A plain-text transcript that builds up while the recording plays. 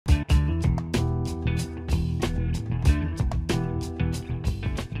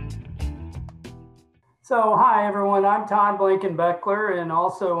So hi everyone, I'm Todd Blankenbeckler, and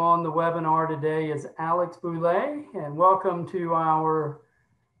also on the webinar today is Alex Boulay, and welcome to our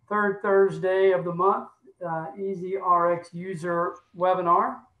third Thursday of the month EasyRx user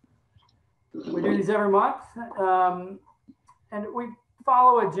webinar. We do these every month, and we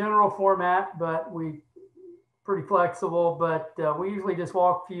follow a general format, but we pretty flexible, but we usually just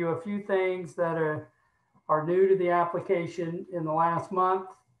walk through a few things that are new to the application in the last month.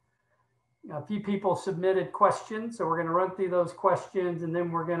 A few people submitted questions, so we're going to run through those questions, and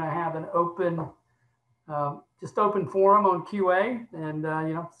then we're going to have an open, just open forum on QA, and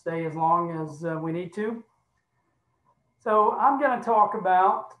stay as long as we need to. So I'm going to talk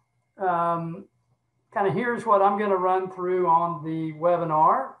about kind of here's what I'm going to run through on the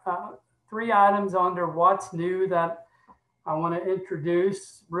webinar. 3 items under what's new that I want to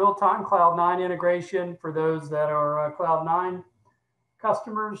introduce: real-time Cloud9 integration for those that are Cloud9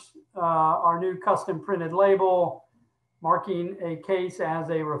 customers, our new custom printed label, marking a case as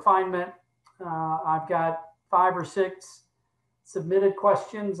a refinement. I've got 5 or 6 submitted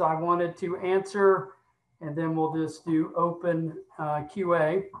questions I wanted to answer, and then we'll just do open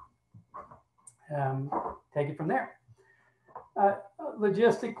QA. Take it from there.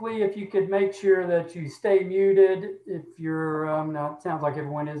 Logistically, if you could make sure that you stay muted. If you're, now it sounds like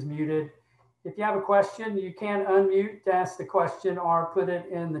everyone is muted. If you have a question, you can unmute to ask the question or put it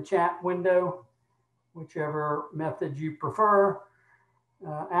in the chat window, whichever method you prefer.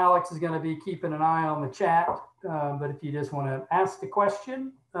 Alex is going to be keeping an eye on the chat, but if you just want to ask the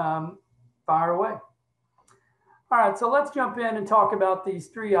question, fire away. All right, so let's jump in and talk about these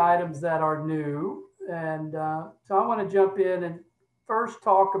 3 items that are new. And so I want to jump in and first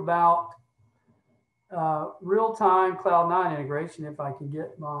talk about real-time Cloud9 integration, if I can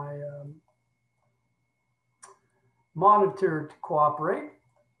get my monitor to cooperate.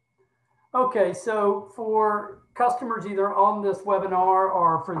 Okay, so for customers either on this webinar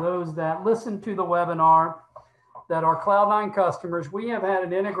or for those that listen to the webinar that are Cloud9 customers, we have had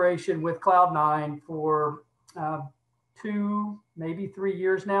an integration with Cloud9 for 2, maybe 3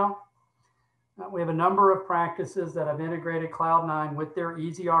 years now. We have a number of practices that have integrated Cloud9 with their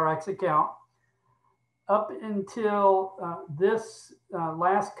EasyRx account. Up until this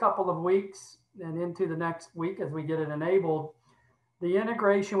last couple of weeks and into the next week as we get it enabled, the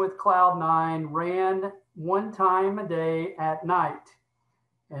integration with Cloud9 ran 1 time a day at night.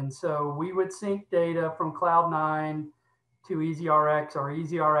 And so we would sync data from Cloud9 to EasyRx or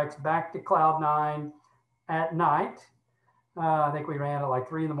EasyRx back to Cloud9 at night. I think we ran at like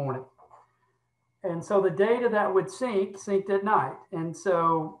 3 in the morning. And so the data that would synced at night. And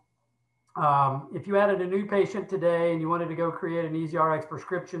so if you added a new patient today and you wanted to go create an EasyRx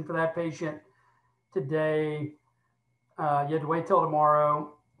prescription for that patient today, you had to wait till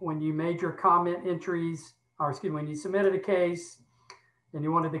tomorrow. When you made your comment entries, or excuse me, when you submitted a case and you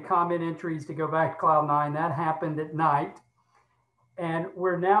wanted the comment entries to go back to Cloud9, that happened at night. And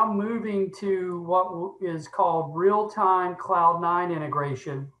we're now moving to what is called real-time Cloud9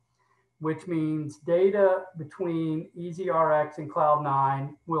 integration, which means data between EasyRx and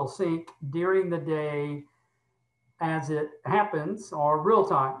Cloud9 will sync during the day as it happens, or real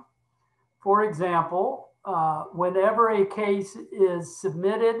time. For example, whenever a case is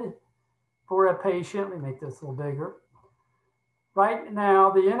submitted for a patient, let me make this a little bigger. Right now,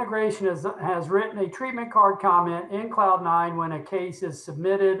 the integration has written a treatment card comment in Cloud9 when a case is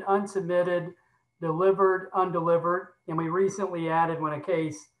submitted, unsubmitted, delivered, undelivered, and we recently added when a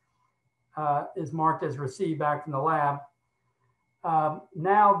case is marked as received back from the lab.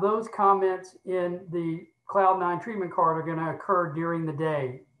 Now those comments in the Cloud9 treatment card are going to occur during the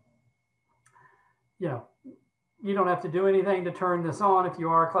day. You don't have to do anything to turn this on if you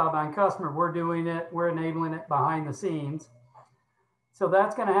are a Cloud9 customer. We're doing it. We're enabling it behind the scenes. So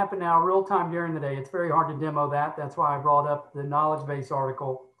that's going to happen now real time during the day. It's very hard to demo that. That's why I brought up the knowledge base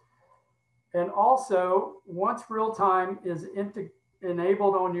article. And also, once real time is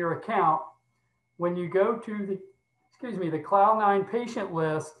enabled on your account, when you go to the Cloud9 patient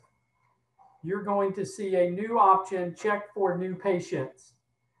list, you're going to see a new option, check for new patients.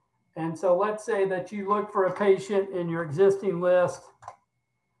 And so let's say that you look for a patient in your existing list,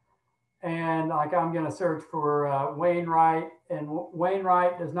 and like I'm going to search for Wainwright, and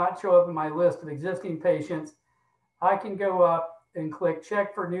Wainwright does not show up in my list of existing patients. I can go up and click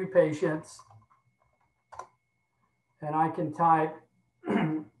check for new patients, and I can type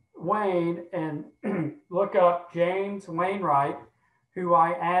Wayne and look up James Wainwright, who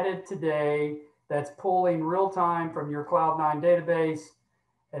I added today, that's pulling real time from your Cloud9 database.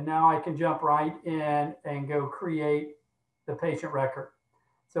 And now I can jump right in and go create the patient record.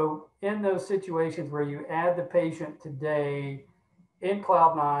 So in those situations where you add the patient today in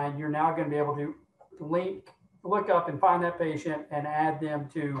Cloud9, you're now going to be able to look up and find that patient and add them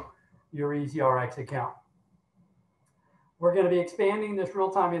to your EasyRx account. We're going to be expanding this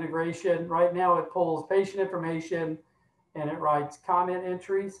real-time integration. Right now it pulls patient information and it writes comment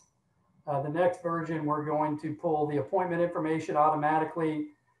entries. The next version, we're going to pull the appointment information automatically.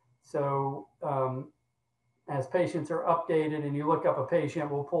 So as patients are updated and you look up a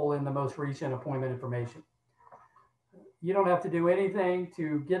patient, we'll pull in the most recent appointment information. You don't have to do anything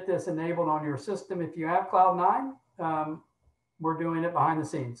to get this enabled on your system. If you have Cloud9, we're doing it behind the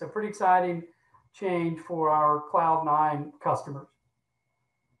scenes. So pretty exciting change for our Cloud9 customers.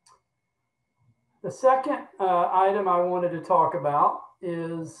 The second item I wanted to talk about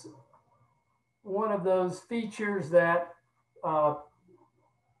is one of those features that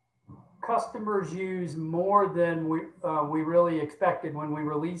customers use more than we really expected when we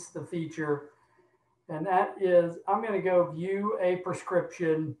released the feature. And that is, I'm going to go view a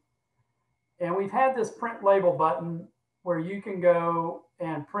prescription. And we've had this print label button where you can go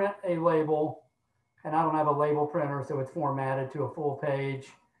and print a label. And I don't have a label printer, so it's formatted to a full page.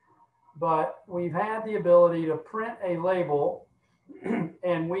 But we've had the ability to print a label,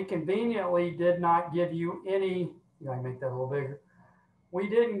 and we conveniently did not give you any, I can make that a little bigger. We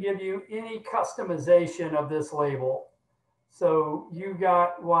didn't give you any customization of this label. So you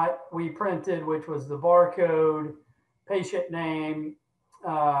got what we printed, which was the barcode, patient name,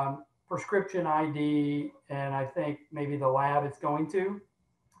 prescription ID, and I think maybe the lab it's going to.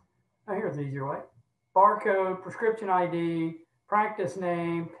 Oh, here's the easier way. Barcode, prescription ID, practice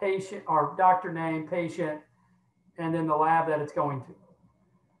name, patient or doctor name, patient, and then the lab that it's going to.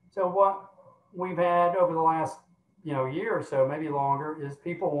 So what we've had over the last year or so, maybe longer, is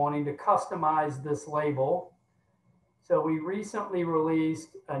people wanting to customize this label. So we recently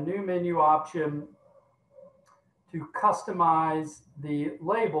released a new menu option to customize the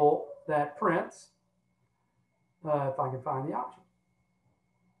label that prints. If I can find the option.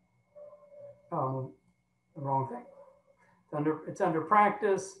 The wrong thing. It's under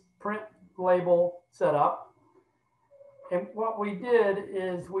practice, print label setup. And what we did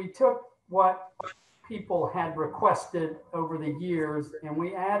is we took what people had requested over the years and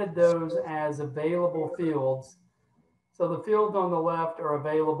we added those as available fields. So the fields on the left are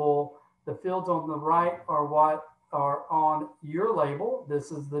available. The fields on the right are what are on your label.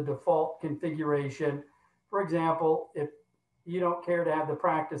 This is the default configuration. For example, if you don't care to have the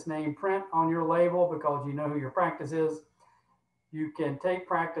practice name print on your label because you know who your practice is, you can take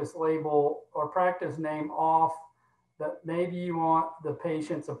practice label or practice name off. But maybe you want the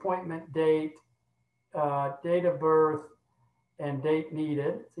patient's appointment date, date of birth, and date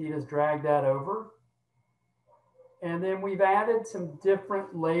needed. So you just drag that over. And then we've added some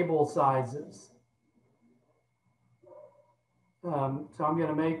different label sizes. So I'm going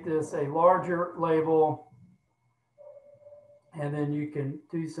to make this a larger label. And then you can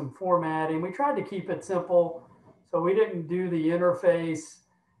do some formatting. We tried to keep it simple. So we didn't do the interface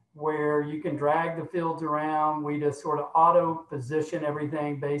where you can drag the fields around. We just sort of auto position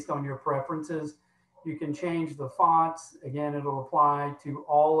everything based on your preferences. You can change the fonts. Again, it'll apply to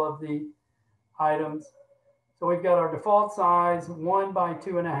all of the items. So we've got our default size, 1 by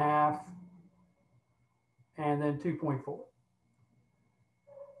 2.5, and then 2.4.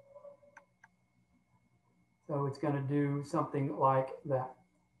 So it's going to do something like that.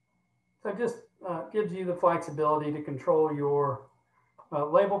 So it just gives you the flexibility to control your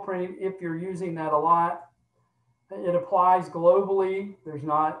label printing if you're using that a lot. It applies globally. There's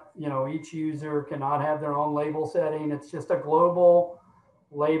not, each user cannot have their own label setting. It's just a global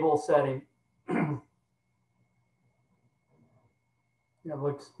label setting. It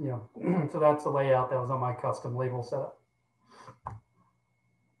looks, so that's the layout that was on my custom label setup.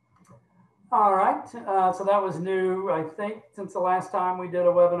 All right, so that was new, I think, since the last time we did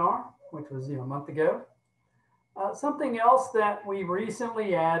a webinar, which was a month ago. Something else that we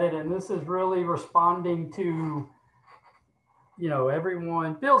recently added, and this is really responding to,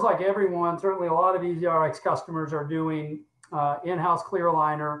 everyone, feels like everyone, certainly a lot of EasyRx customers are doing in-house clear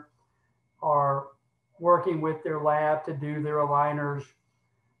aligner, are working with their lab to do their aligners.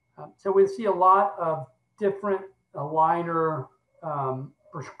 So we see a lot of different aligner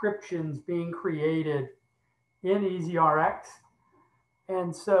prescriptions being created in EasyRx.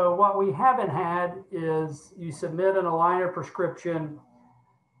 And so what we haven't had is you submit an aligner prescription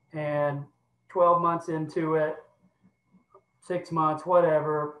and 12 months into it, 6 months,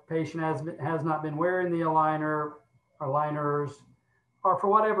 whatever, patient has not been wearing the aligner, aligners, or for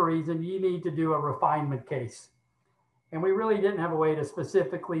whatever reason, you need to do a refinement case. And we really didn't have a way to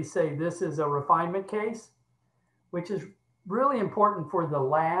specifically say this is a refinement case, which is really important for the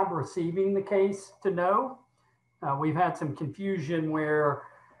lab receiving the case to know. We've had some confusion where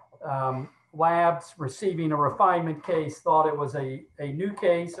labs receiving a refinement case thought it was a new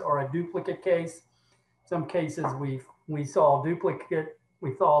case or a duplicate case. Some cases we saw duplicate.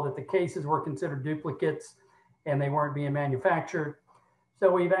 We thought that the cases were considered duplicates and they weren't being manufactured.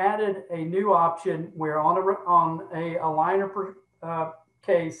 So we've added a new option where on a aligner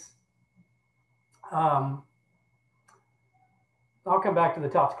case, I'll come back to the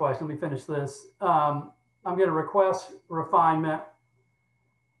TOPS question. Let me finish this. I'm going to request refinement,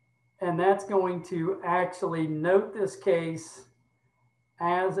 and that's going to actually note this case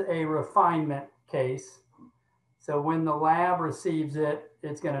as a refinement case. So when the lab receives it,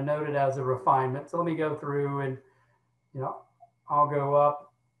 it's going to note it as a refinement. So let me go through and, I'll go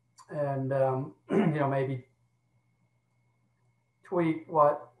up and, maybe tweak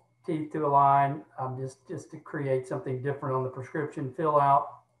what teeth to align, just to create something different on the prescription, fill out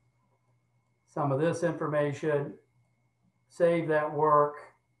some of this information, save that work,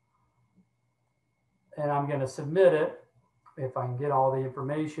 and I'm going to submit it if I can get all the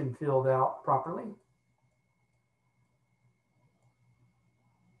information filled out properly.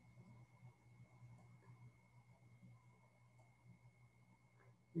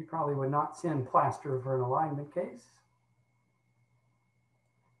 You probably would not send plaster for an alignment case.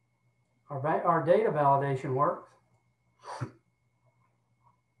 Our data validation works.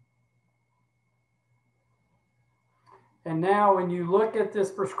 And now when you look at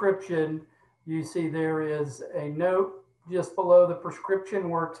this prescription, you see there is a note just below the prescription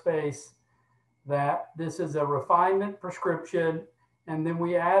workspace that this is a refinement prescription. And then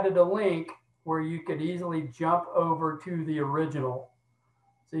we added a link where you could easily jump over to the original.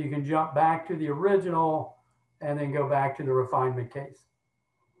 So you can jump back to the original and then go back to the refinement case.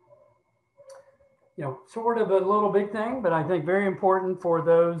 Sort of a little big thing, but I think very important for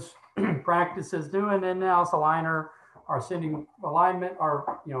those practices doing in-house aligner are sending alignment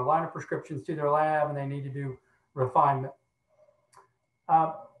or aligner prescriptions to their lab, and they need to do refinement.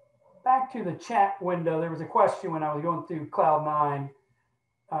 Back to the chat window, there was a question when I was going through Cloud9.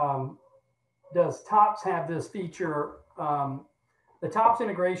 Does TOPS have this feature? The TOPS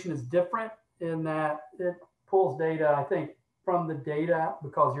integration is different in that it pulls data, I think, from the data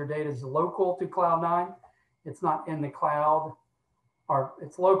because your data is local to Cloud9. It's not in the cloud, or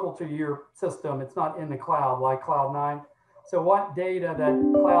it's local to your system. It's not in the cloud like Cloud9. So what data that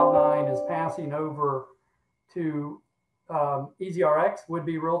Cloud9 is passing over to EasyRx would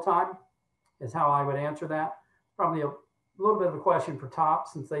be real time is how I would answer that. Probably a little bit of a question for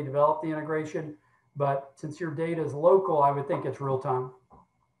TOPS since they developed the integration. But since your data is local, I would think it's real time.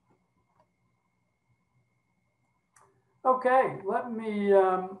 Okay, let me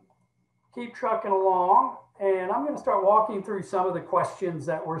keep trucking along. And I'm going to start walking through some of the questions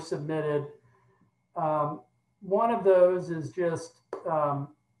that were submitted. One of those is just how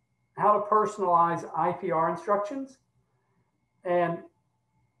to personalize IPR instructions. And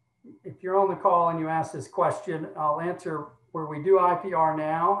if you're on the call and you ask this question, I'll answer where we do IPR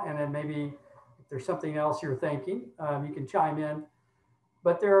now, and then maybe there's something else you're thinking, you can chime in.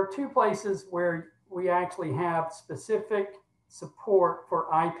 But there are two places where we actually have specific support for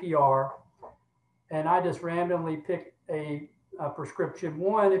IPR. And I just randomly picked a prescription.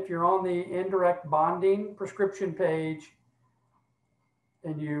 One, if you're on the indirect bonding prescription page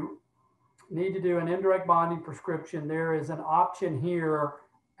and you need to do an indirect bonding prescription, there is an option here,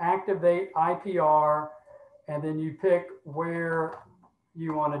 activate IPR, and then you pick where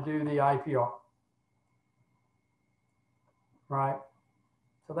you want to do the IPR. Right,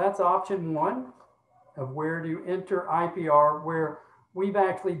 so that's option one of where to enter IPR, where we've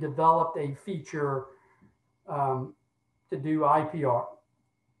actually developed a feature to do IPR.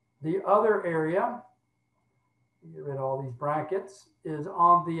 The other area, get rid of all these brackets, is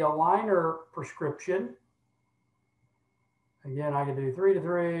on the aligner prescription. Again, I can do 3 to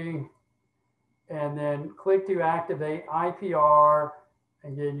 3, and then click to activate IPR.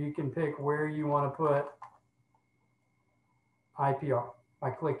 Again, you can pick where you want to put IPR by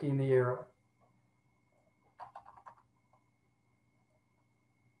clicking the arrow.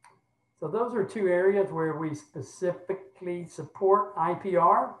 So those are two areas where we specifically support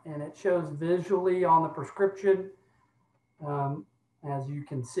IPR, and it shows visually on the prescription, as you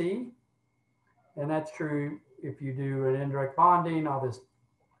can see. And that's true if you do an indirect bonding.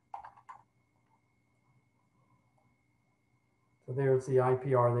 So there's the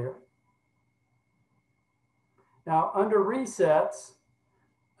IPR there. Now, under resets,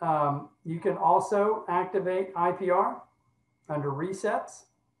 You can also activate IPR under resets.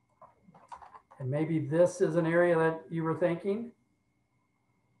 And maybe this is an area that you were thinking.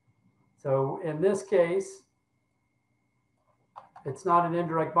 So in this case, it's not an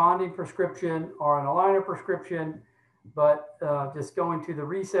indirect bonding prescription or an aligner prescription, but just going to the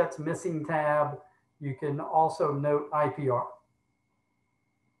resets missing tab, you can also note IPR.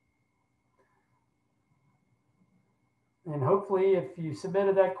 And hopefully if you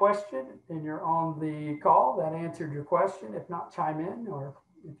submitted that question and you're on the call, that answered your question. If not, chime in, or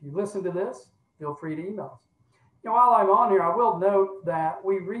if you listen to this, feel free to email us. You know, while I'm on here, I will note that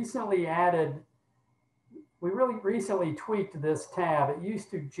we really recently tweaked this tab. It used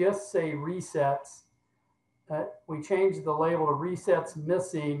to just say resets. We changed the label to resets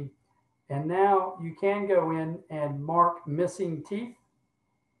missing, and now you can go in and mark missing teeth,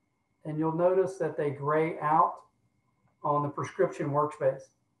 and you'll notice that they gray out on the prescription workspace.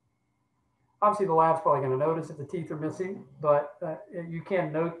 Obviously, the lab's probably going to notice if the teeth are missing, but you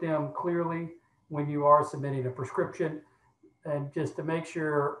can note them clearly when you are submitting a prescription. And just to make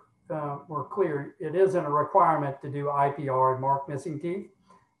sure we're clear, it isn't a requirement to do IPR and mark missing teeth.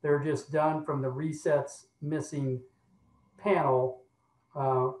 They're just done from the resets missing panel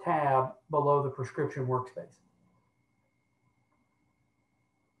tab below the prescription workspace.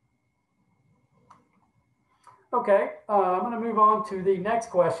 Okay, I'm going to move on to the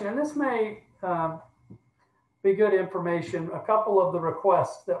next question, and this may be good information. A couple of the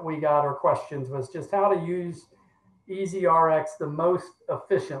requests that we got, or questions, was just how to use EasyRx the most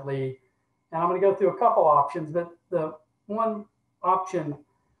efficiently. And I'm going to go through a couple options, but the one option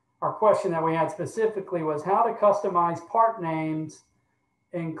or question that we had specifically was how to customize part names,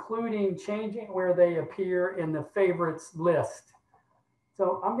 including changing where they appear in the favorites list.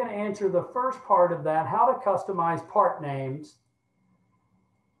 So I'm going to answer the first part of that, how to customize part names.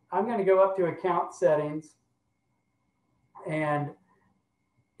 I'm going to go up to account settings, and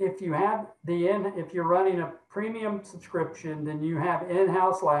if you have if you're running a premium subscription, then you have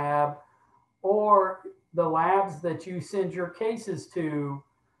in-house lab, or the labs that you send your cases to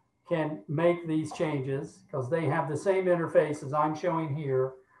can make these changes because they have the same interface as I'm showing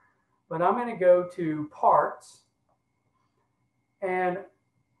here. But I'm going to go to parts, and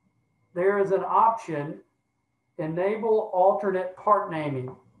there is an option, enable alternate part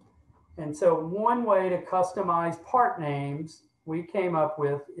naming. And so one way to customize part names we came up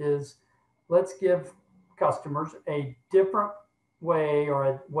with is, let's give customers a different way, or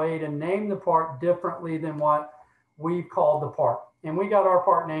a way to name the part differently than what we've called the part. And we got our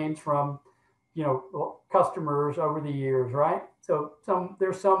part names from, you know, customers over the years, right? So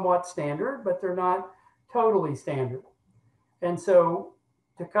they're somewhat standard, but they're not totally standard. And so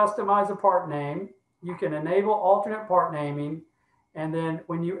to customize a part name, you can enable alternate part naming. And then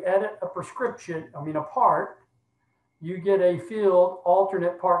when you edit a prescription, a part, you get a field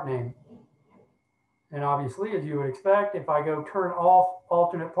alternate part name. And obviously, as you would expect, if I go turn off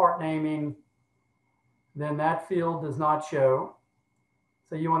alternate part naming, then that field does not show.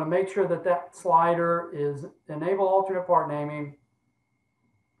 So you want to make sure that that slider is enable alternate part naming.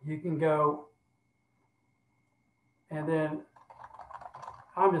 You can go, and then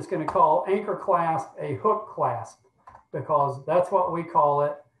I'm just going to call anchor clasp a hook clasp, because that's what we call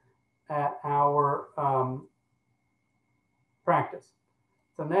it at our practice.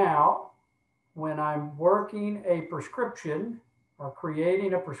 So now, when I'm working a prescription or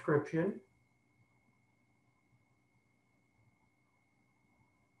creating a prescription,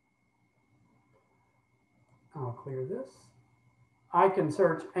 I'll clear this. I can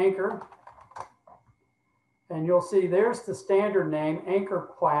search anchor, and you'll see there's the standard name, anchor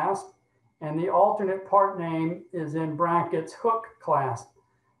clasp, and the alternate part name is in brackets, hook clasp.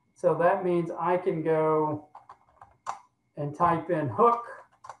 So that means I can go and type in hook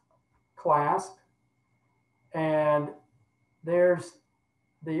clasp, and there's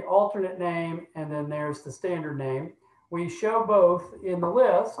the alternate name, and then there's the standard name. We show both in the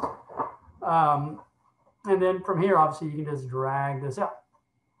list, and then from here, obviously, you can just drag this up.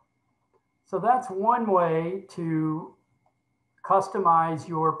 So that's one way to customize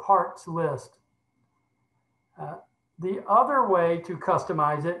your parts list. The other way to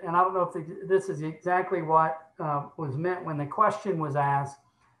customize it, and I don't know if this is exactly what was meant when the question was asked,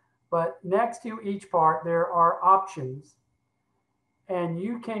 but next to each part, there are options. And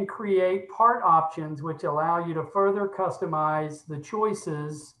you can create part options which allow you to further customize the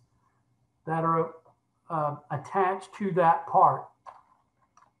choices that are attached to that part.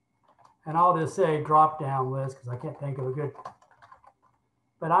 And I'll just say drop down list because I can't think of a good,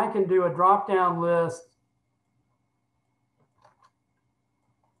 but I can do a drop down list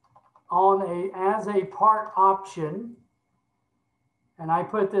as a part option, and I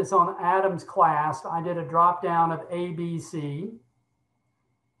put this on Adam's class, I did a drop down of A, B, C.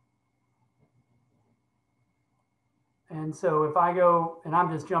 And so if I go, and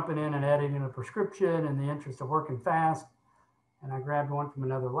I'm just jumping in and editing a prescription in the interest of working fast, and I grabbed one from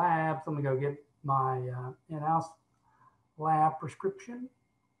another lab. So I'm gonna go get my in-house lab prescription.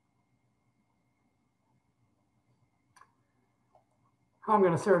 I'm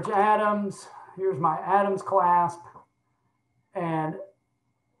gonna search Adams. Here's my Adams clasp. And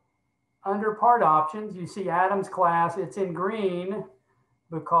under part options, you see Adams class. It's in green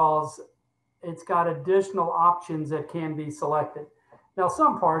because it's got additional options that can be selected. Now,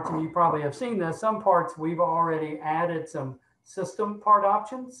 some parts, and you probably have seen this, some parts we've already added some system part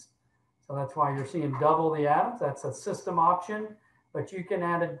options. So that's why you're seeing double the Adams. That's a system option, but you can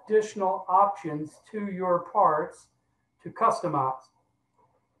add additional options to your parts to customize.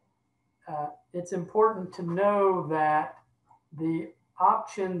 It's important to know that the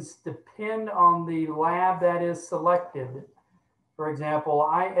options depend on the lab that is selected. For example,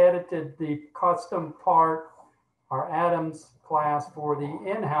 I edited the custom part, our Adams class for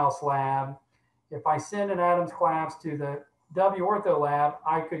the in-house lab. If I send an Adams class to the W Ortho lab,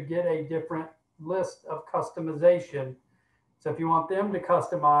 I could get a different list of customization. So if you want them to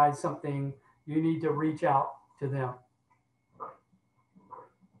customize something, you need to reach out to them.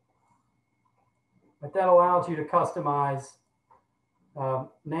 But that allows you to customize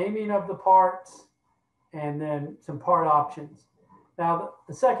naming of the parts and then some part options. Now,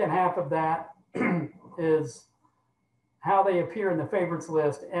 the second half of that is how they appear in the favorites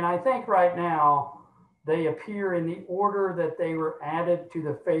list. And I think right now they appear in the order that they were added to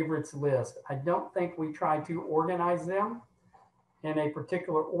the favorites list. I don't think we try to organize them in a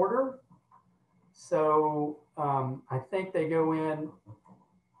particular order. So I think they go in,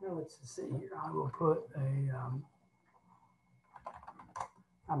 let's see here. I will put a,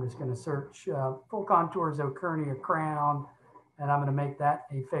 I'm just going to search full contours, Okernia crown, and I'm going to make that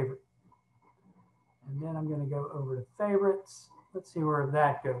a favorite. And then I'm going to go over to favorites. Let's see where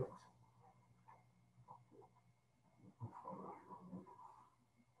that goes.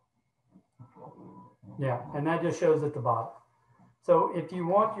 Yeah, and that just shows at the bottom. So if you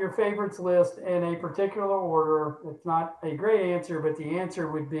want your favorites list in a particular order, it's not a great answer, but the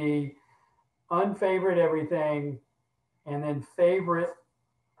answer would be unfavorite everything and then favorite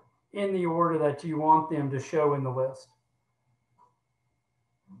in the order that you want them to show in the list.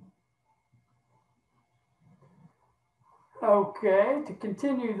 Okay, to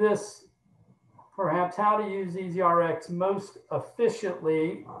continue this, perhaps how to use EasyRx most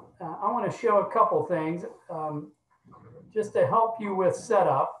efficiently, I want to show a couple things just to help you with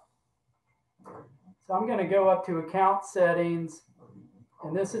setup. So I'm going to go up to account settings,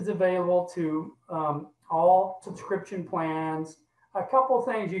 and this is available to all subscription plans. A couple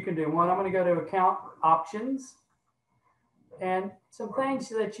things you can do. One, I'm going to go to account options, and some things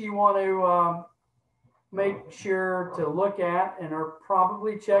that you want to make sure to look at and are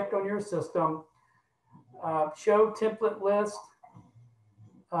probably checked on your system. Show template list.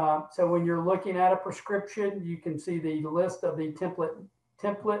 So when you're looking at a prescription, you can see the list of the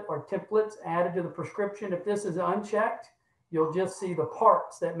template or templates added to the prescription. If this is unchecked, you'll just see the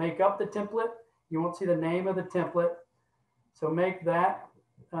parts that make up the template. You won't see the name of the template. So make that,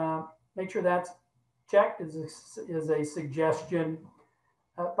 make sure that's checked is a suggestion.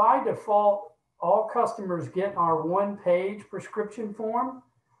 By default, all customers get our one-page prescription form.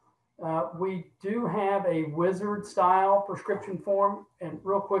 We do have a wizard style prescription form. And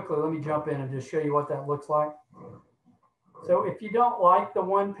real quickly, let me jump in and just show you what that looks like. So if you don't like the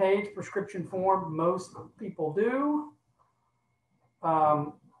one-page prescription form, most people do.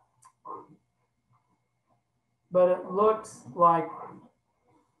 But it looks like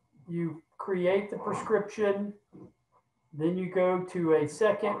you create the prescription, then you go to a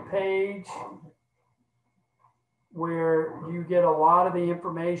second page where you get a lot of the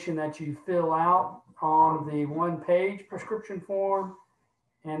information that you fill out on the one-page prescription form,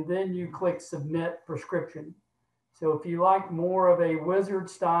 and then you click Submit Prescription. So if you like more of a wizard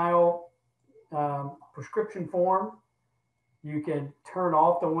style prescription form, you can turn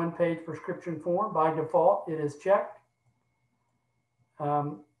off the one-page prescription form. By default, it is checked.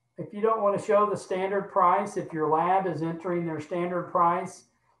 If you don't want to show the standard price, if your lab is entering their standard price,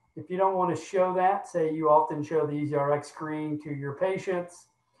 if you don't want to show that, say you often show the EasyRx screen to your patients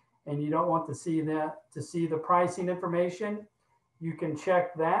and you don't want to see that, to see the pricing information, you can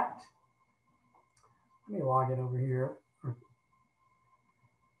check that. Let me log in over here.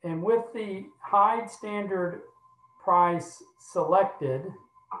 And with the hide standard price selected,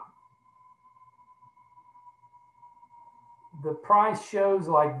 the price shows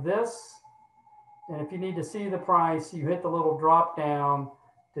like this. And if you need to see the price, you hit the little drop down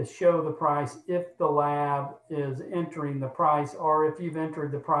to show the price if the lab is entering the price, or if you've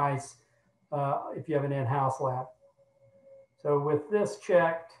entered the price, if you have an in-house lab. So with this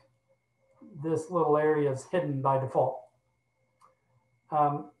checked, this little area is hidden by default.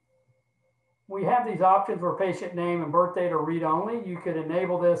 We have these options where patient name and birth date are read-only. You could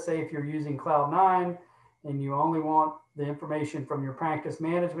enable this, say if you're using Cloud9 and you only want the information from your practice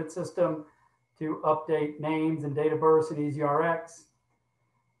management system to update names and date of birth in EasyRx.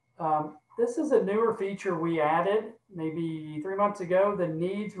 This is a newer feature we added maybe 3 months ago, the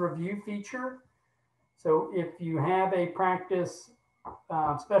needs review feature. So if you have a practice,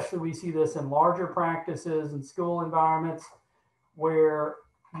 especially we see this in larger practices and school environments where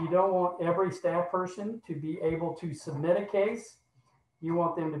you don't want every staff person to be able to submit a case. You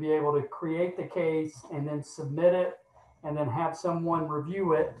want them to be able to create the case and then submit it and then have someone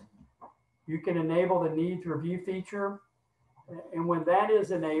review it. You can enable the needs review feature. And when that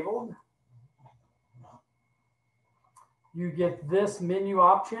is enabled, you get this menu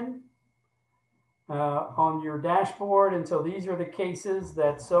option on your dashboard. And so these are the cases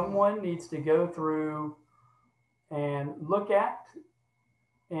that someone needs to go through and look at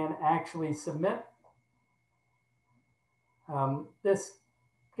and actually submit. This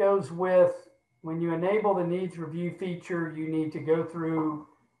goes with, when you enable the needs review feature, you need to go through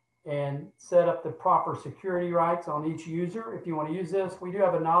and set up the proper security rights on each user. If you want to use this, we do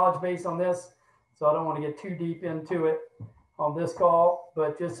have a knowledge base on this, so I don't want to get too deep into it on this call,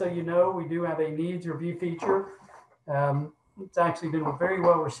 but just so you know, we do have a needs review feature. It's actually been very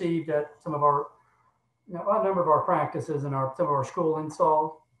well received at some of our, a number of our practices and some of our school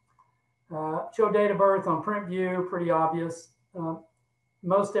installs. Show date of birth on print view, pretty obvious.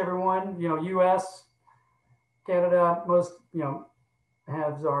 Most everyone, US, Canada, most,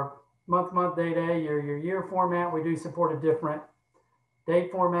 has our month, day, year format. We do support a different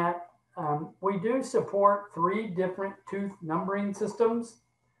date format. We do support 3 different tooth numbering systems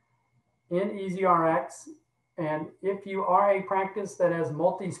in EasyRx. And if you are a practice that has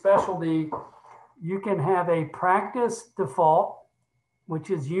multi-specialty, you can have a practice default, which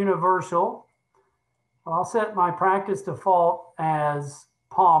is universal. I'll set my practice default as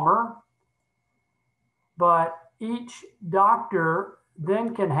Palmer, but each doctor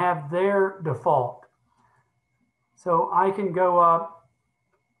then can have their default. So I can go up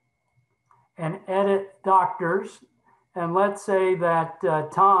and edit doctors. And let's say that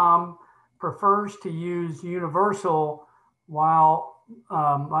Tom prefers to use universal while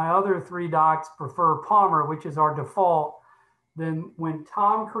my other 3 docs prefer Palmer, which is our default. Then when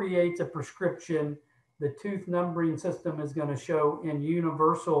Tom creates a prescription, the tooth numbering system is going to show in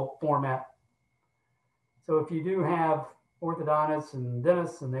universal format. So if you do have orthodontists and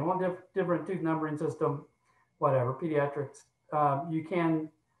dentists and they want different tooth numbering system, whatever, pediatrics, you can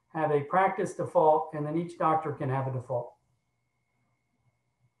have a practice default and then each doctor can have a default.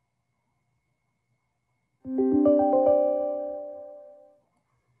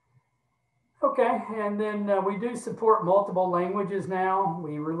 Okay, and then we do support multiple languages now.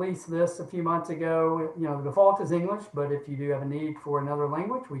 We released this a few months ago. The default is English, but if you do have a need for another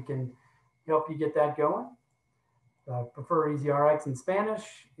language, we can help you get that going. I prefer EasyRx in Spanish.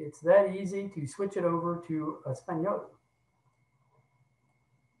 It's that easy to switch it over to Espanol.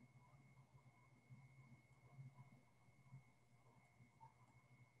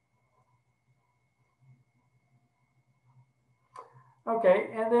 Okay,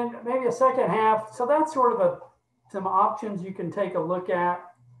 and then maybe a second half. So that's sort of some options you can take a look at.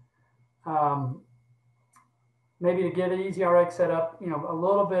 Maybe to get an EasyRx set up, a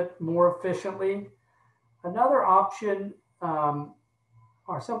little bit more efficiently. Another option,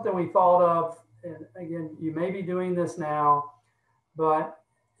 or something we thought of, and again, you may be doing this now, but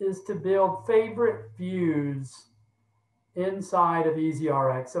is to build favorite views inside of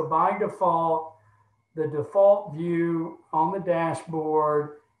EasyRx. So by default, the default view on the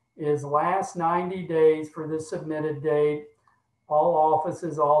dashboard is last 90 days for the submitted date, all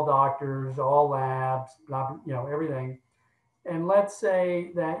offices, all doctors, all labs, everything. And let's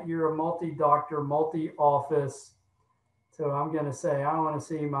say that you're a multi-doctor, multi-office. So I'm going to say, I want to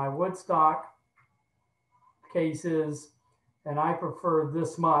see my Woodstock cases, and I prefer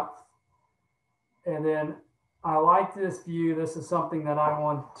this month. And then I like this view. This is something that I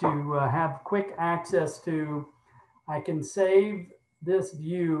want to have quick access to. I can save this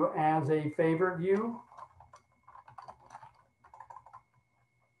view as a favorite view.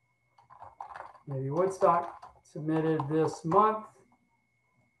 Maybe Woodstock submitted this month.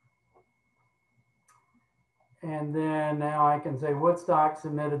 And then now I can say Woodstock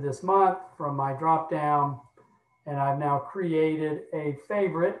submitted this month from my drop down, and I've now created a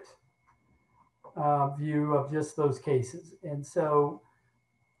favorite view of just those cases. And so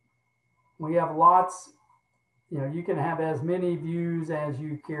we have lots, you can have as many views as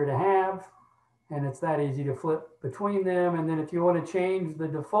you care to have, and it's that easy to flip between them. And then if you want to change the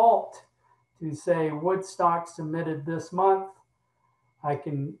default to say Woodstock submitted this month, I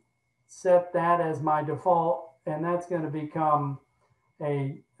can set that as my default, and that's going to become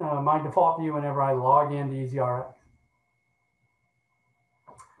my default view whenever I log into EasyRx.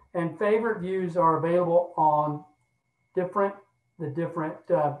 And favorite views are available on the different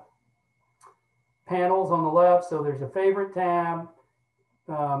panels on the left. So there's a favorite tab.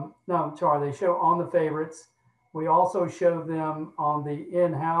 No, I'm sorry, they show on the favorites. We also show them on the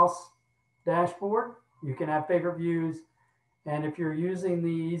in-house dashboard. You can have favorite views. And if you're using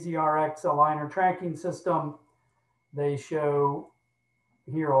the EasyRx aligner tracking system, they show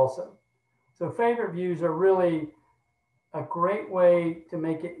here also. So favorite views are really a great way to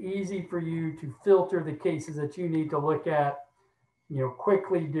make it easy for you to filter the cases that you need to look at,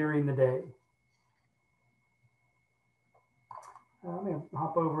 quickly during the day. I'm going to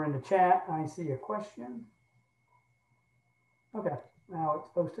hop over into chat. I see a question. Okay, now it's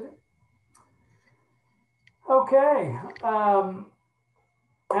posted it. Okay,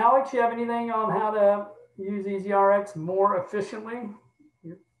 Alex, you have anything on how to use EasyRx more efficiently?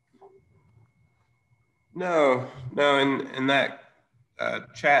 No, in that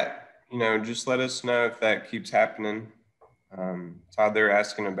chat, just let us know if that keeps happening. Todd, they're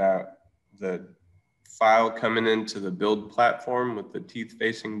asking about the file coming into the build platform with the teeth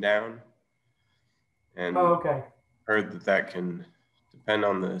facing down. And okay. Heard that can depend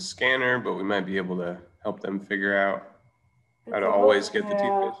on the scanner, but we might be able to help them figure out how to always get the teeth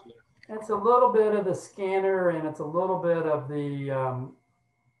facing down. It's a little bit of the scanner, and it's a little bit of the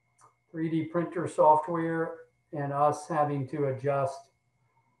 3D printer software, and us having to adjust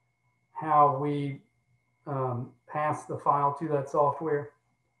how we pass the file to that software.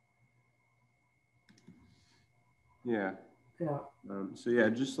 Yeah. Yeah. So yeah,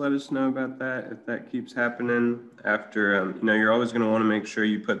 just let us know about that if that keeps happening. After, you're always going to want to make sure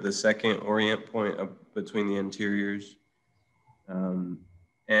you put the second orient point up between the interiors.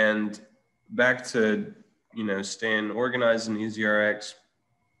 And back to, staying organized in EasyRx.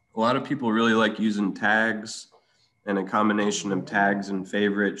 A lot of people really like using tags, and a combination of tags and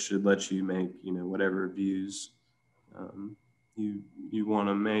favorites should let you make, whatever views you want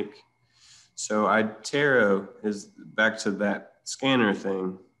to make. So Itero is back to that scanner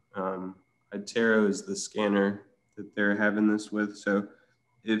thing. Itero is the scanner that they're having this with. So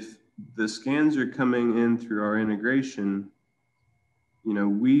if the scans are coming in through our integration,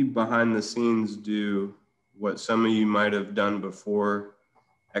 we behind the scenes do what some of you might have done before,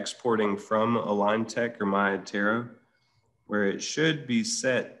 exporting from AlignTech or my Itero, where it should be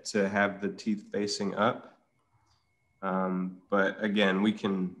set to have the teeth facing up. But again, we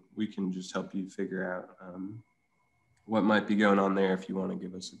can just help you figure out what might be going on there if you want to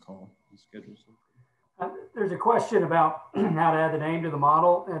give us a call and schedule something. There's a question about how to add the name to the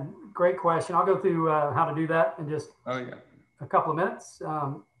model, and great question. I'll go through how to do that in just a couple of minutes.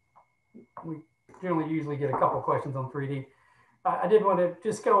 We generally usually get a couple of questions on 3D. I did want to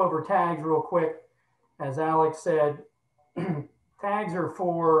just go over tags real quick. As Alex said, tags are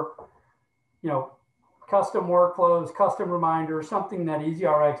for, custom workflows, custom reminders, something that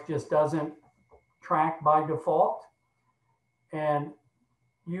EasyRx just doesn't track by default. And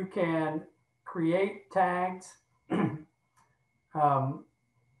you can create tags. You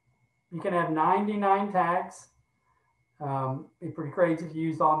can have 99 tags. It'd be pretty crazy if you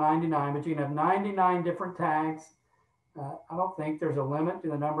used all 99, but you can have 99 different tags. I don't think there's a limit to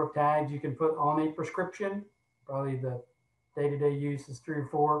the number of tags you can put on a prescription. Probably the day-to-day use is 3 or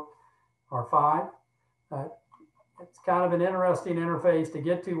 4 or 5. It's kind of an interesting interface to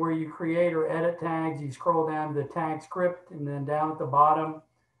get to where you create or edit tags. You scroll down to the tag script, and then down at the bottom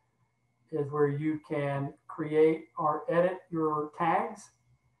is where you can create or edit your tags.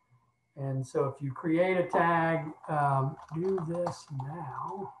 And so if you create a tag, do this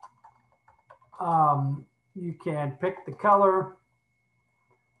now. You can pick the color,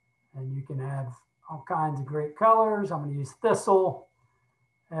 and you can have all kinds of great colors. I'm going to use Thistle,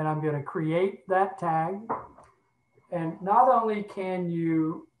 and I'm going to create that tag. And not only can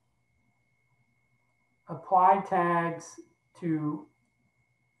you apply tags to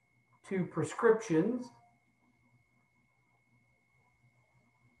prescriptions,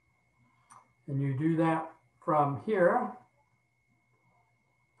 and you do that from here,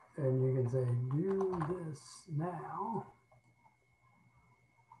 and you can say, do this now.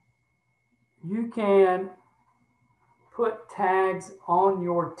 You can put tags on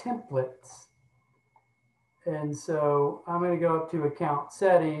your templates. And so I'm going to go up to account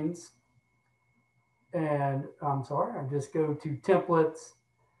settings, and I'm sorry, I just go to templates,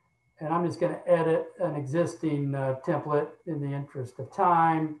 and I'm just going to edit an existing template in the interest of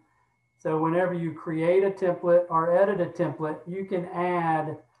time. So whenever you create a template or edit a template, you can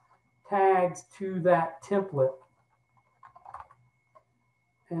add tags to that template.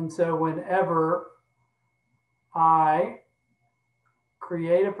 And so whenever I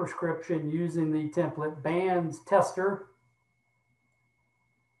create a prescription using the template bands tester,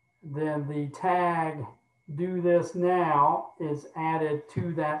 then the tag do this now is added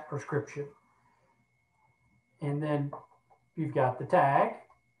to that prescription. And then you've got the tag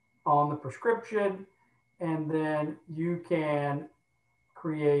on the prescription, and then you can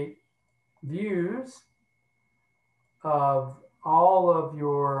create views of all of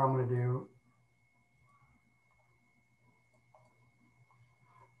your, I'm going to do,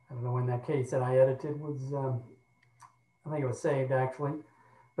 I don't know when that case that I edited was, I think it was saved actually,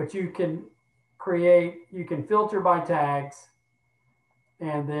 but you can create, you can filter by tags,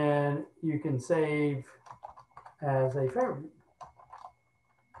 and then you can save as a favorite.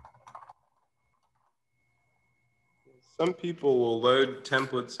 Some people will load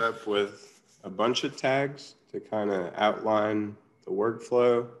templates up with a bunch of tags to kind of outline the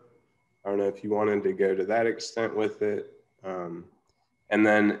workflow. I don't know if you wanted to go to that extent with it. And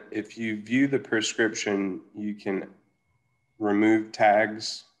then if you view the prescription, you can remove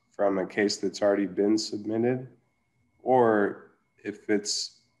tags from a case that's already been submitted. Or if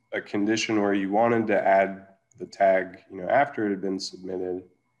it's a condition where you wanted to add the tag, after it had been submitted,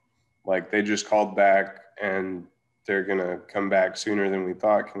 like they just called back and they're going to come back sooner than we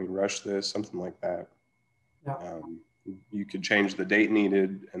thought. Can we rush this? Something like that. Yeah. You could change the date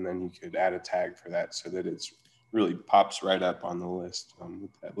needed, and then you could add a tag for that so that it's really pops right up on the list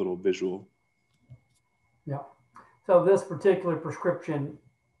with that little visual. Yeah. So this particular prescription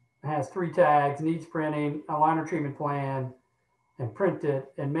has 3 tags: needs printing, aligner treatment plan, and print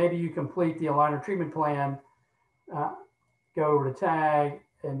it. And maybe you complete the aligner treatment plan, go over to tag,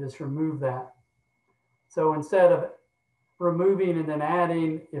 and just remove that. So instead of removing and then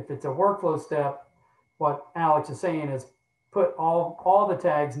adding, if it's a workflow step, what Alex is saying is put all the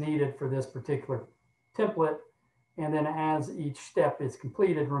tags needed for this particular template, and then as each step is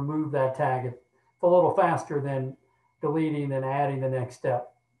completed, remove that tag. It's a little faster than deleting and adding the next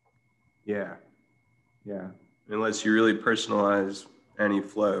step. Yeah. Unless you really personalize any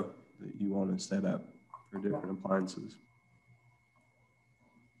flow that you want to set up for different appliances.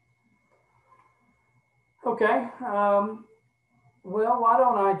 Okay. Well, why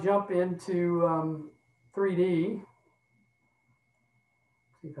don't I jump into 3D?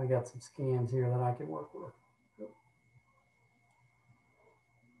 See if I got some scans here that I can work with.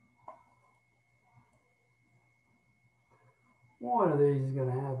 One of these is going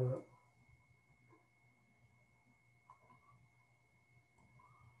to have a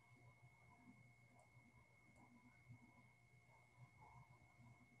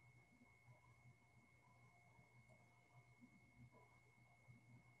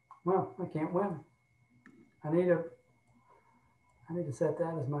well, I can't win. I need to set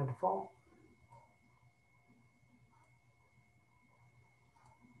that as my default.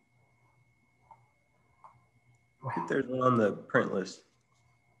 I think there's one on the print list.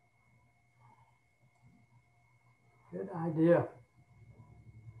 Good idea.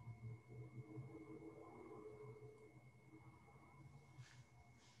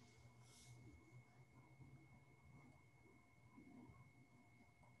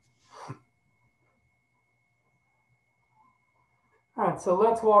 All right, so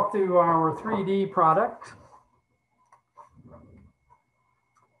let's walk through our 3D product.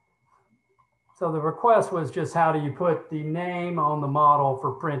 So the request was just how do you put the name on the model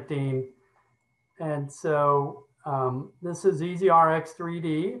for printing. And so this is EasyRx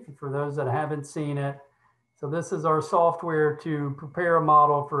 3D for those that haven't seen it. So this is our software to prepare a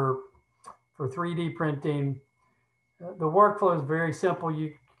model for 3D printing. The workflow is very simple.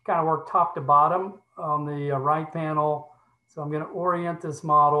 You kind of work top to bottom on the right panel. So I'm going to orient this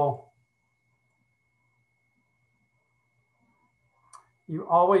model. You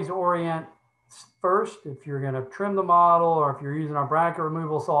always orient first if you're going to trim the model or if you're using our bracket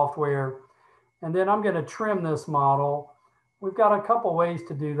removal software. And then I'm going to trim this model. We've got a couple ways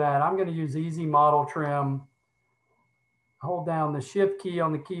to do that. I'm going to use Easy Model Trim. Hold down the Shift key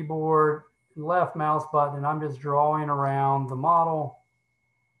on the keyboard, left mouse button, and I'm just drawing around the model.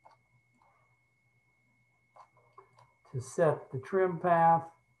 to set the trim path.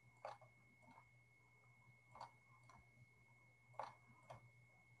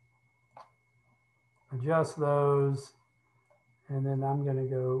 Adjust those, and then I'm going to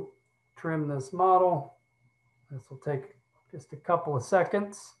go trim this model. This will take just a couple of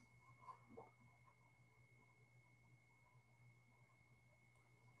seconds.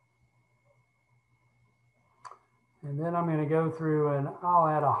 And then I'm going to go through and I'll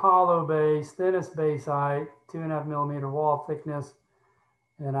add a hollow base, thinnest base height, 2.5 millimeter wall thickness,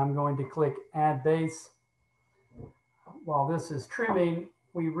 and I'm going to click Add Base. While this is trimming,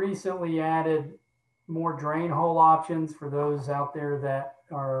 we recently added more drain hole options for those out there that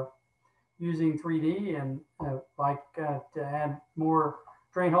are using 3D and like to add more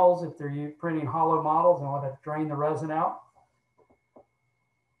drain holes if they're printing hollow models and want to drain the resin out.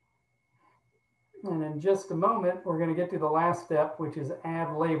 And in just a moment, we're going to get to the last step, which is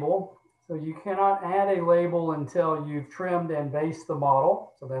add label. So you cannot add a label until you've trimmed and based the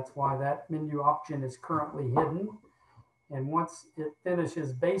model. So that's why that menu option is currently hidden. And once it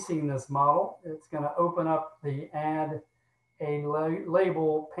finishes basing this model, it's going to open up the add a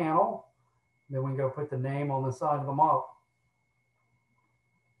label panel. Then we can go put the name on the side of the model.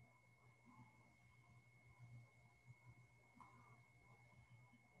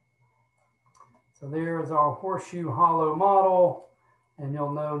 So there is our horseshoe hollow model. And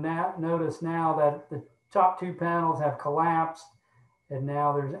you'll notice now that the top two panels have collapsed. And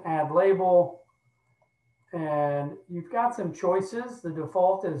now there's add label. And you've got some choices. The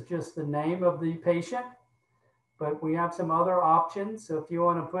default is just the name of the patient. But we have some other options. So if you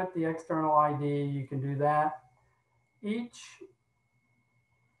want to put the external ID, you can do that. Each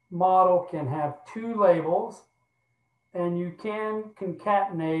model can have two labels. And you can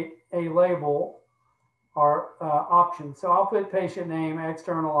concatenate a label or option. So I'll put patient name,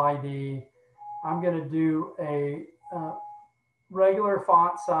 external ID. I'm going to do a regular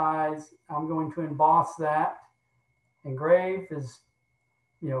font size. I'm going to emboss that. Engrave is,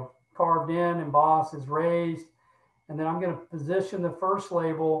 carved in, emboss is raised. And then I'm going to position the first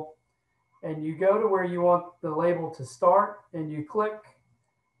label. And you go to where you want the label to start and you click.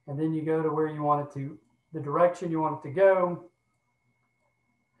 And then you go to where you want it to, the direction you want it to go.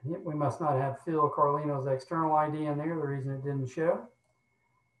 We must not have Phil Carlino's external ID in there, the reason it didn't show.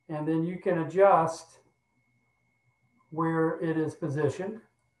 And then you can adjust where it is positioned.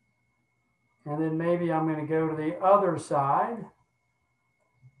 And then maybe I'm going to go to the other side.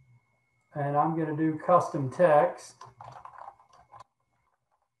 And I'm going to do custom text to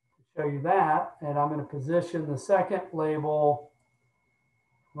show you that. And I'm going to position the second label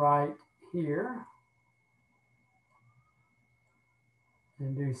right here.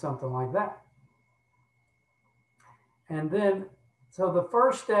 And do something like that. And then, so the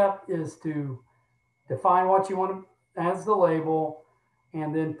first step is to define what you want as the label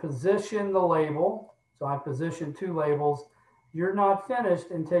and then position the label. So I positioned two labels. You're not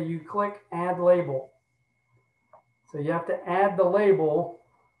finished until you click Add Label. So you have to add the label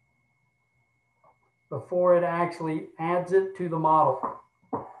before it actually adds it to the model.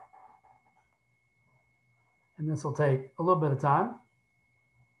 And this will take a little bit of time.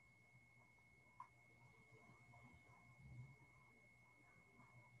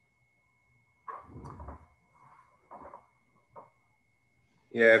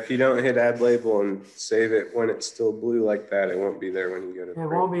 Yeah, if you don't hit add label and save it when it's still blue like that, it won't be there when you go to print.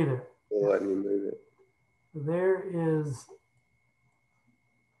 It won't be there. We'll let you move it. There is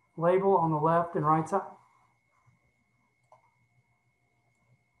label on the left and right side.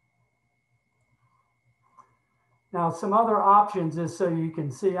 Now, some other options is so you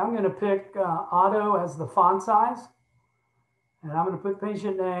can see, I'm going to pick auto as the font size. And I'm going to put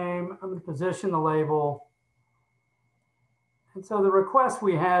patient name. I'm going to position the label. And so the request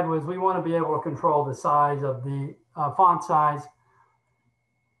we had was we want to be able to control the size of the font size.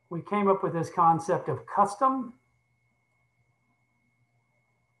 We came up with this concept of custom.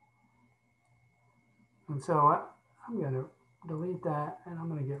 And so I'm going to delete that and I'm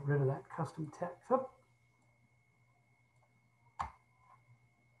going to get rid of that custom text. Oop.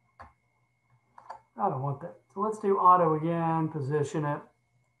 I don't want that. So let's do auto again, position it.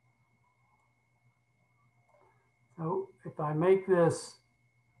 So if I make this,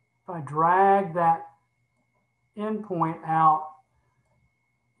 if I drag that endpoint out,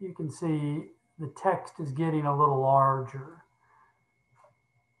 you can see the text is getting a little larger.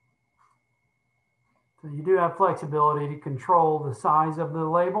 So you do have flexibility to control the size of the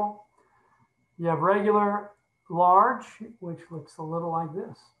label. You have regular, large, which looks a little like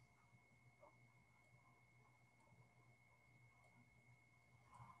this.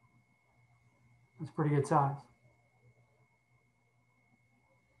 That's pretty good size.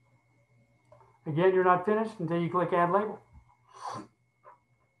 Again, you're not finished until you click Add Label.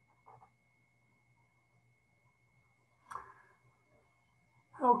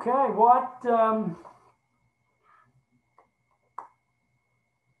 Okay,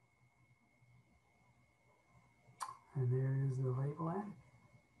 and there is the label added.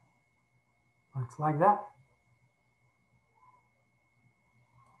 Looks like that.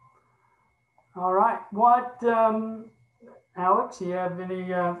 All right, Alex, you have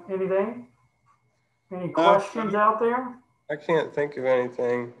anything? Any questions out there? I can't think of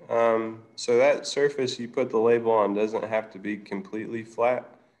anything. So that surface you put the label on doesn't have to be completely flat,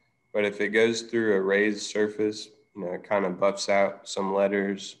 but if it goes through a raised surface, it kind of buffs out some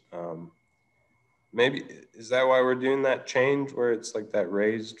letters. Maybe, is that why we're doing that change where it's like that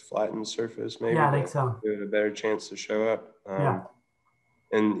raised flattened surface? Maybe yeah, I think so. Give it a better chance to show up. Yeah.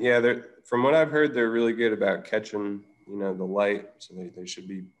 And yeah, from what I've heard, they're really good about catching, the light. So they should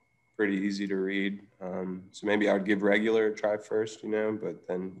be pretty easy to read. So maybe I would give regular a try first, but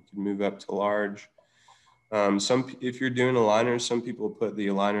then you can move up to large. If you're doing aligners, some people put the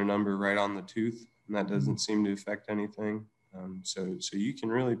aligner number right on the tooth, and that doesn't seem to affect anything. So you can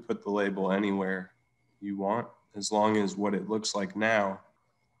really put the label anywhere you want, as long as what it looks like now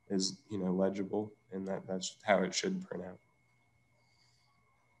is, legible, and that's how it should print out.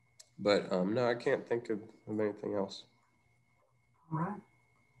 But no, I can't think of anything else. All right.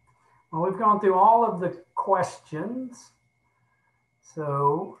 Well, we've gone through all of the questions,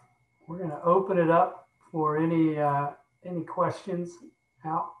 so we're going to open it up for any questions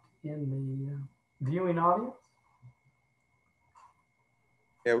out in the viewing audience.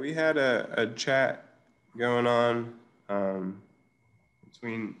 Yeah, we had a chat going on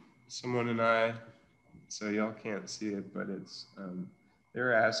between someone and I, so y'all can't see it, but it's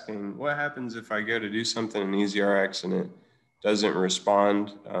they're asking, what happens if I go to do something in EasyRx and it doesn't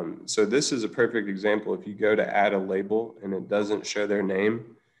respond? So this is a perfect example. If you go to add a label and it doesn't show their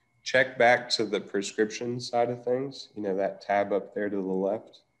name, check back to the prescription side of things, that tab up there to the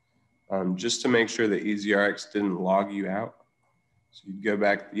left, just to make sure that EasyRx didn't log you out. So you'd go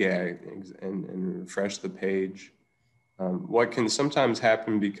back, and refresh the page. What can sometimes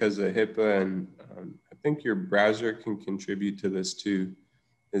happen because of HIPAA, and I think your browser can contribute to this too,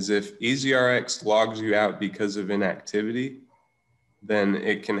 is if EasyRx logs you out because of inactivity, then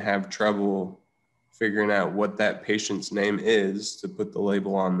it can have trouble figuring out what that patient's name is to put the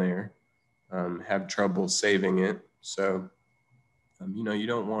label on there, have trouble saving it. So, you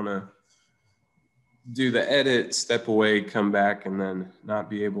don't want to do the edit, step away, come back, and then not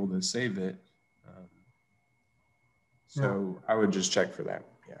be able to save it. So I would just check for that.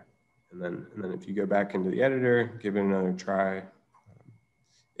 Yeah. And then if you go back into the editor, give it another try.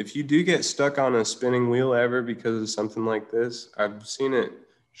 If you do get stuck on a spinning wheel ever because of something like this, I've seen it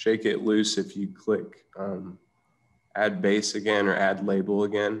shake it loose if you click add base again or add label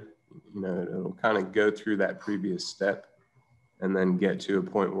again. It'll kind of go through that previous step and then get to a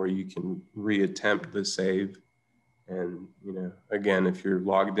point where you can reattempt the save. And, again, if you're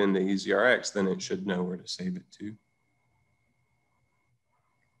logged into EasyRx, then it should know where to save it to.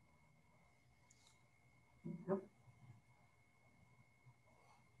 Yep.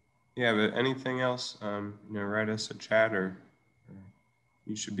 Yeah, but anything else, write us a chat, or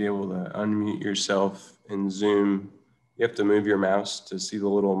you should be able to unmute yourself in Zoom. You have to move your mouse to see the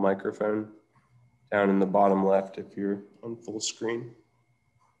little microphone down in the bottom left if you're on full screen.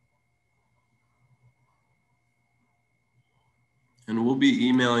 And we'll be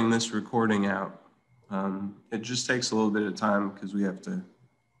emailing this recording out. It just takes a little bit of time because we have to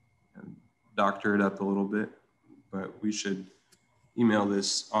doctor it up a little bit, but we should email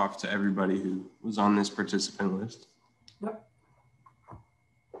this off to everybody who was on this participant list. Yep.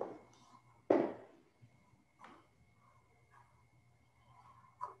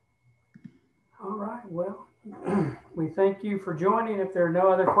 All right, well, we thank you for joining. If there are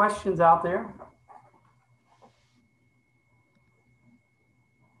no other questions out there.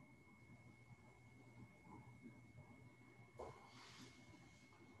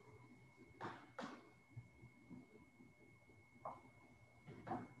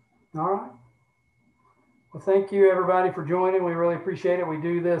 All right. Well, thank you everybody for joining. We really appreciate it. We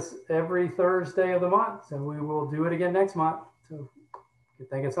do this every Thursday of the month, so we will do it again next month. So if you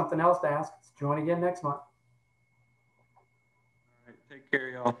think of something else to ask, let's join again next month. All right, take care,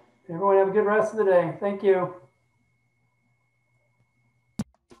 y'all. Everyone have a good rest of the day. Thank you.